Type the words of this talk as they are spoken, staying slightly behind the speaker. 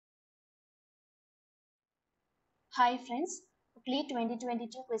Hi friends, KLEE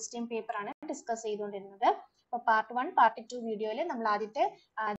 2022 question paper ആണ് discuss ചെയ്തുകൊണ്ടിരുന്നത്. അപ്പോൾ പാർട്ട് 1 പാർട്ട് 2 വീഡിയോയിൽ നമ്മൾ ആദ്യത്തെ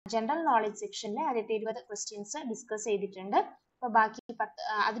ജനറൽ നോളജ് സെക്ഷനിൽ ആദ്യത്തെ 20 ക്വസ്റ്റ്യൻസ് ഡിസ്കസ് ചെയ്തിട്ടുണ്ട്. അപ്പോൾ ബാക്കി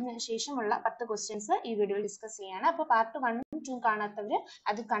അതിനുശേഷമുള്ള 10 ക്വസ്റ്റ്യൻസ് ഈ വീഡിയോയിൽ ഡിസ്കസ് ചെയ്യാണ്. അപ്പോൾ പാർട്ട് 1ഉം 2ഉം കാണാത്തവർ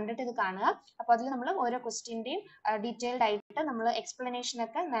അത് കണ്ടിട്ട് ഇത് കാണുക. അപ്പോൾ അതിൽ നമ്മൾ ഓരോ ക്വസ്റ്റ്യന്റെയും ഡീറ്റെയിൽഡ് ആയിട്ട് നമ്മൾ എക്സ്പ്ലനേഷൻ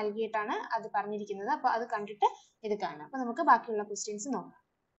ഒക്കെ നൽകിയിട്ടാണ് അത് പറഞ്ഞിരിക്കുന്നത്. അപ്പോൾ അത് കണ്ടിട്ട് ഇത് കാണുക. അപ്പോൾ നമുക്ക് ബാക്കിയുള്ള ക്വസ്റ്റ്യൻസ് നോക്കാം.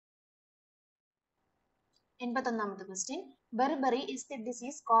 81ാമത്തെ question. Beriberi is the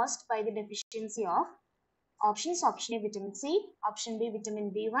disease caused by the deficiency of options. Option A vitamin C, option B vitamin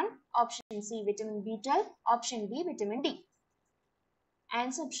B1, option C vitamin B12, option D vitamin D.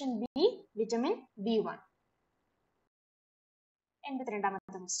 Answer option B vitamin B1.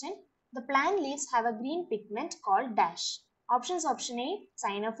 82ാമത്തെ question. The plant leaves have a green pigment called dash. Options option A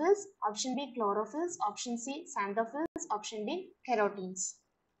cyanophils, option B chlorophylls, option C xanthophylls, option D carotenes.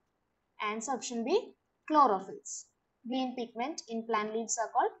 Answer option B chlorophylls. Green pigment in plant leaves are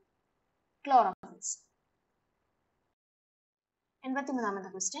called chlorophylls. 83ാമത്തെ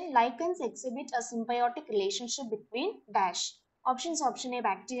question. Lichens exhibit a symbiotic relationship between dash. Options option A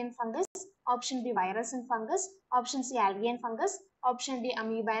bacteria and fungus, option B virus and fungus, option C algae and fungus, option D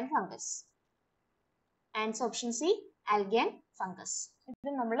amoeba and fungus. Answer option C algae and fungus.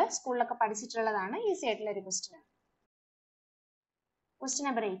 ഇത് നമ്മൾ സ്കൂളിലൊക്കെ പഠിച്ചിട്ടുള്ളതാണ്, easy ആയിട്ടുള്ള ഒരു question ആണ്. Question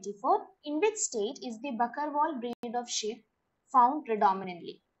number 84. In which state is the Bakarwal breed of sheep found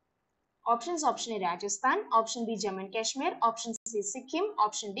predominantly? Options option A Rajasthan, option B Jammu and Kashmir, option C Sikkim,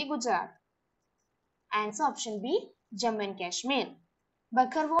 option D Gujarat. Answer option B Jammu and Kashmir.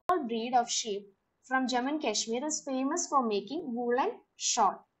 Bakarwal breed of sheep from Jammu and Kashmir is famous for making woolen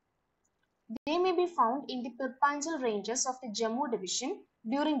shawl. They may be found in the Purpanjal ranges of the Jammu division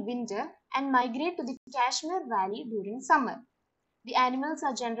during winter and migrate to the Kashmir valley during summer. The animals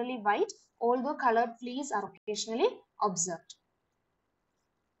are generally white, although colored fleas are occasionally observed.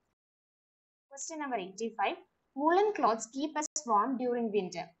 Question number 85. Woolen clothes keep us warm during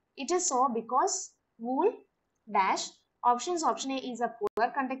winter. It is so because wool dash. Options option A is a poor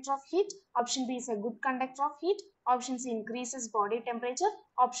conductor of heat, option B is a good conductor of heat, option C increases body temperature,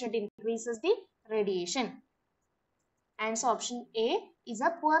 option D increases the radiation. Answer option A is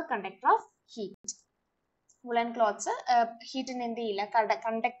a poor conductor of heat. Woolen clothes ഹീറ്റിന് എന്ത് ചെയ്യില്ല,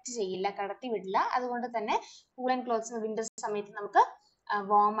 conduct ചെയ്യില്ല, കടത്തി വിടില്ല. അതുകൊണ്ട് തന്നെ woolen clothes winter സമയത്ത് നമുക്ക്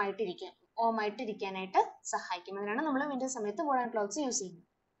warm ആയിട്ട് ഇരിക്കാനായിട്ട് സഹായിക്കും. അതിനാണ് നമ്മൾ വിന്റർ സമയത്ത് woolen clothes യൂസ് ചെയ്യുന്നത്.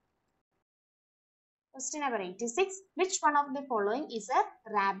 Question number 86. Which one of the following is a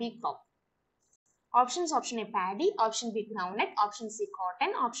rabi crop? Options option A paddy, option B groundnut, option C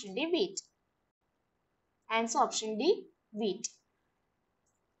cotton, option D wheat. Answer option D wheat.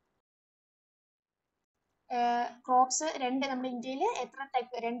 Crops നമ്മുടെ ഇന്ത്യയിൽ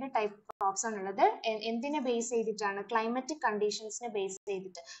രണ്ട് type crops ആണുള്ളത്. എന്തിനെ base ചെയ്തിട്ടാണ്? Climatic കണ്ടീഷൻസിനെ base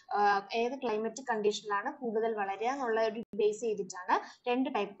ചെയ്തിട്ട്, ഏത് climatic കണ്ടീഷനിലാണ് കൂടുതൽ വളരുക എന്നുള്ള ഒരു ബേസ് ചെയ്തിട്ടാണ് രണ്ട്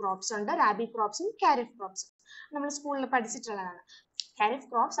ടൈപ്പ് ക്രോപ്സ് ഉണ്ട്. റാബി ക്രോപ്സും ഖാരിഫ് ക്രോപ്സും നമ്മൾ സ്കൂളിൽ പഠിച്ചിട്ടുള്ളതാണ്. Kharif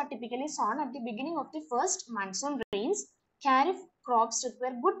crops are typically sown at the beginning of the first monsoon rains. Kharif crops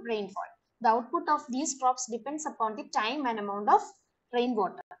require good rainfall. The output of these crops depends upon the time and amount of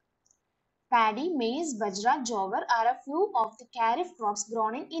rainwater. Paddy, maize, bajra, jowar are a few of the Kharif crops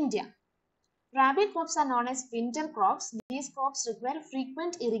grown in India. Rabi crops are known as winter crops. These crops require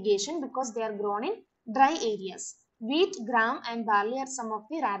frequent irrigation because they are grown in dry areas. Wheat, gram and barley are some of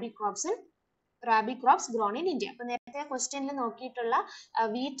the rabi crops grown in India. അപ്പോൾ നേരത്തെ ക്വസ്റ്റ്യനിൽ നോക്കിയിട്ടുള്ള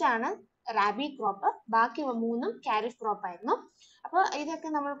wheat ആണ് rabi crop, ബാക്കി മൂന്നും kharif crop ആയിരുന്നു. അപ്പോൾ ഇതൊക്കെ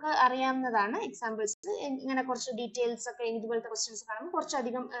നമുക്ക് അറിയാവുന്നതാണ്. എക്സാമ്പിൾസ് ഇങ്ങനെ കുറച്ച് ഡീറ്റെയിൽസ് ഒക്കെ ഇതുപോലത്തെ ക്വസ്റ്റ്യൻസ് കാണുമ്പോൾ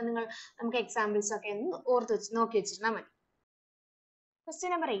കുറച്ചധികം നമുക്ക് എക്സാമ്പിൾസ് ഒക്കെ നോക്കി വെച്ചിരുന്നാൽ മതി. Question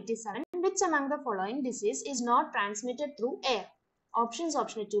number 87. Which among the following disease is not transmitted through air? Options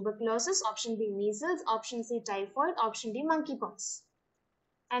option A tuberculosis, option B measles, option C typhoid, option D monkeypox.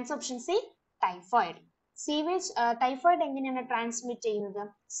 Answer option C typhoid. Sewage typhoid എങ്ങനെയാണ് transmit ചെയ്യുന്നത്?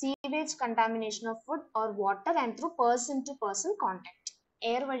 Sewage contamination of food or water and through person to person contact.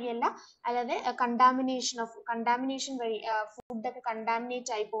 Air വഴിയല്ല, അല്ലാതെ contamination വഴി ഫുഡൊക്കെ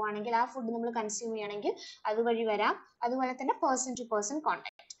contaminate ആയി പോവുകയാണെങ്കിൽ, ആ food നമ്മൾ കൺസ്യൂം ചെയ്യുകയാണെങ്കിൽ അതുവഴി വരാം. അതുപോലെ തന്നെ പേഴ്സൺ ടു പേഴ്സൺ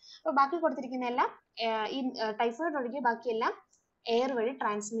കോണ്ടാക്ട്. അപ്പോൾ ബാക്കി കൊടുത്തിരിക്കുന്ന എല്ലാം ഈ ടൈഫോയിഡ് ഒഴികെ ബാക്കിയെല്ലാം എയർ വഴി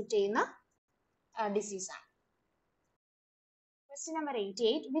ട്രാൻസ്മിറ്റ് ചെയ്യുന്ന ഡിസീസാണ്. Question number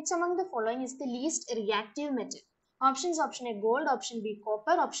 88. Which among the following is the least reactive metal? Options option A gold, option B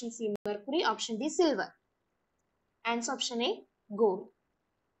copper, option C mercury, option D silver. Answer option A gold.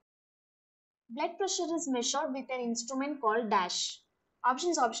 Blood pressure is measured with an instrument called dash.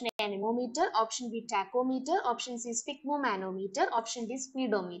 Options option A anemometer, option B tachometer, option C sphygmomanometer, option D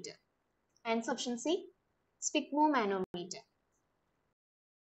speedometer. Answer option C സ്പിഗ്മോമാനോമീറ്റർ.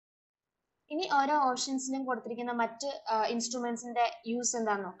 ഇനി ഓരോ ഓപ്ഷൻസിലും കൊടുത്തിരിക്കുന്ന മറ്റ് ഇൻസ്ട്രുമെന്റ്സിന്റെ use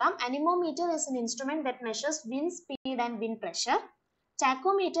എന്താണെന്ന് നോക്കാം. Anemometer is an instrument that measures wind speed and wind pressure.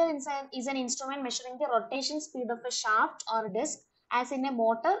 Tachometer is an instrument measuring the rotation speed of a shaft or disk as in a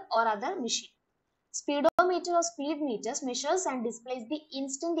motor or other machine. Speedometer or speed meters measures and displays the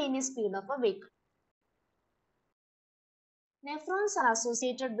instantaneous speed of a vehicle. Nephrons are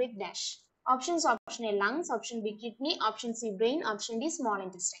associated with dash. Options: option A lungs, option B kidney, option C brain, option D small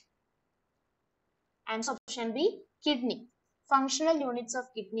intestine. Answer option B kidney. Functional units of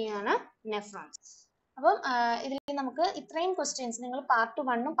kidney ആണ് nephrons. അപ്പം ഇതിൽ നമുക്ക് ഇത്രയും questions നിങ്ങൾ part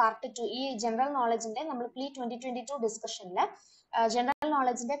 1ഉം part 2 ഈ general നോളജിന്റെ നമ്മൾ KLEE 2022 ഡിസ്കഷനിൽ general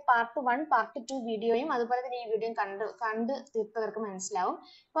നോളജിന്റെ part 1 part 2 വീഡിയോയും അതുപോലെ തന്നെ ഈ വീഡിയോയും കണ്ട് തീർത്തവർക്ക് മനസ്സിലാവും.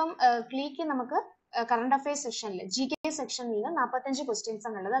 ഇപ്പം KLEEക്ക് നമുക്ക് കറണ്ട് അഫയേഴ്സ് സെക്ഷനിൽ GK സെക്ഷനിൽ 45 ക്വസ്റ്റ്യൻസ്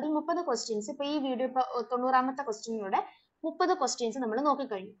ആണുള്ളത്. അതിൽ 30 ക്വസ്റ്റ്യൻസ് ഇപ്പൊ ഈ വീഡിയോ ഇപ്പൊ 90ാമത്തെ ക്വസ്റ്റ്യനിലൂടെ 30 ക്വസ്റ്റ്യൻസ് നമ്മൾ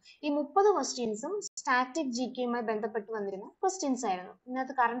നോക്കിക്കഴിഞ്ഞു. ഈ 30 ക്വസ്റ്റ്യൻസും സ്റ്റാറ്റിക് GKയുമായി ബന്ധപ്പെട്ട് വന്നിരുന്ന ക്വസ്റ്റ്യൻസ് ആയിരുന്നു.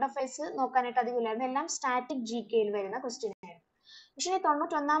 ഇതിനകത്ത് കറണ്ട് അഫയേഴ്സ് നോക്കാനായിട്ട് അധികമില്ലായിരുന്നു, എല്ലാം സ്റ്റാറ്റിക് GKയിൽ വരുന്ന ക്വസ്റ്റ്യൻ ആയിരുന്നു. പക്ഷേ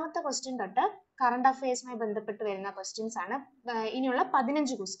 91ാമത്തെ ക്വസ്റ്റ്യൻ തൊട്ട് കറണ്ട് അഫയേഴ്സുമായി ബന്ധപ്പെട്ട് വരുന്ന ക്വസ്റ്റ്യൻസ് ആണ്. ഇനിയുള്ള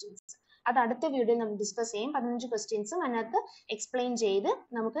 15 ക്വസ്റ്റ്യൻസ് അത് അടുത്ത വീഡിയോയിൽ നമ്മൾ ഡിസ്കസ് ചെയ്യും. 15 ക്വസ്റ്റ്യൻസും അതിനകത്ത് എക്സ്പ്ലെയിൻ ചെയ്ത്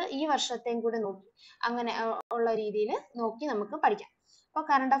നമുക്ക് ഈ വർഷത്തെയും കൂടെ നോക്കി അങ്ങനെ ഉള്ള രീതിയിൽ നോക്കി നമുക്ക് പഠിക്കാം. അപ്പോൾ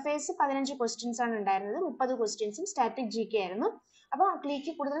കറണ്ട് അഫയേഴ്സ് 15 ക്വസ്റ്റ്യൻസ് ആണ് ഉണ്ടായിരുന്നത്, 30 ക്വസ്റ്റ്യൻസും സ്റ്റാറ്റിക് GK ആയിരുന്നു. അപ്പോൾ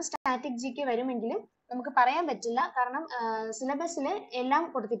KLEEക്ക് കൂടുതൽ സ്റ്റാറ്റിക് GK വരുമെങ്കിലും നമുക്ക് പറയാൻ പറ്റില്ല, കാരണം സിലബസിൽ എല്ലാം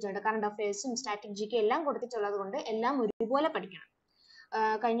കൊടുത്തിട്ടുണ്ട്. കറണ്ട് അഫയേഴ്സും സ്റ്റാറ്റിക് GK എല്ലാം കൊടുത്തിട്ടുള്ളത് കൊണ്ട് എല്ലാം ഒരുപോലെ പഠിക്കണം.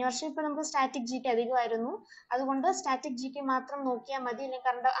 കഴിഞ്ഞ വർഷം ഇപ്പൊ നമുക്ക് സ്റ്റാറ്റിക് GK അധികമായിരുന്നു, അതുകൊണ്ട് സ്റ്റാറ്റിക് GK മാത്രം നോക്കിയാൽ മതി, അല്ലെങ്കിൽ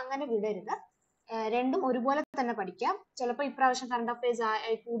കറണ്ട് അങ്ങനെ വിടരുത്. രണ്ടും ഒരുപോലെ തന്നെ പഠിക്കാം. ചിലപ്പോൾ ഇപ്രാവശ്യം കറണ്ട് അഫയേഴ്സ്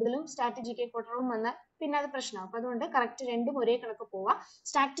കൂടുതലും സ്റ്റാറ്റിക് GK കുറവും വന്നാൽ പിന്നെ അത് പ്രശ്നമാകും. അപ്പൊ അതുകൊണ്ട് കറക്റ്റ് രണ്ടും ഒരേ കണക്ക് പോവാം.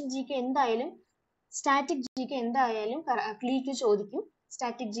 സ്റ്റാറ്റിക് GK എന്തായാലും KLEEക്ക് ചോദിക്കും.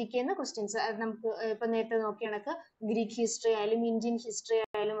 സ്റ്റാറ്റിക് GK എന്ന ക്വസ്റ്റ്യൻസ് നമുക്ക് ഇപ്പൊ നേരത്തെ നോക്കിയ കണക്ക് ഗ്രീക്ക് ഹിസ്റ്ററി ആയാലും ഇന്ത്യൻ ഹിസ്റ്ററി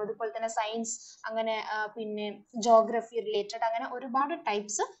ആയാലും അതുപോലെ തന്നെ സയൻസ്, അങ്ങനെ പിന്നെ ജോഗ്രഫി റിലേറ്റഡ്, അങ്ങനെ ഒരുപാട്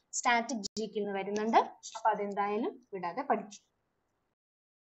ടൈപ്സ് സ്റ്റാറ്റിക് GK വരുന്നുണ്ട്. അപ്പൊ അതെന്തായാലും വിടാതെ പഠിക്കും.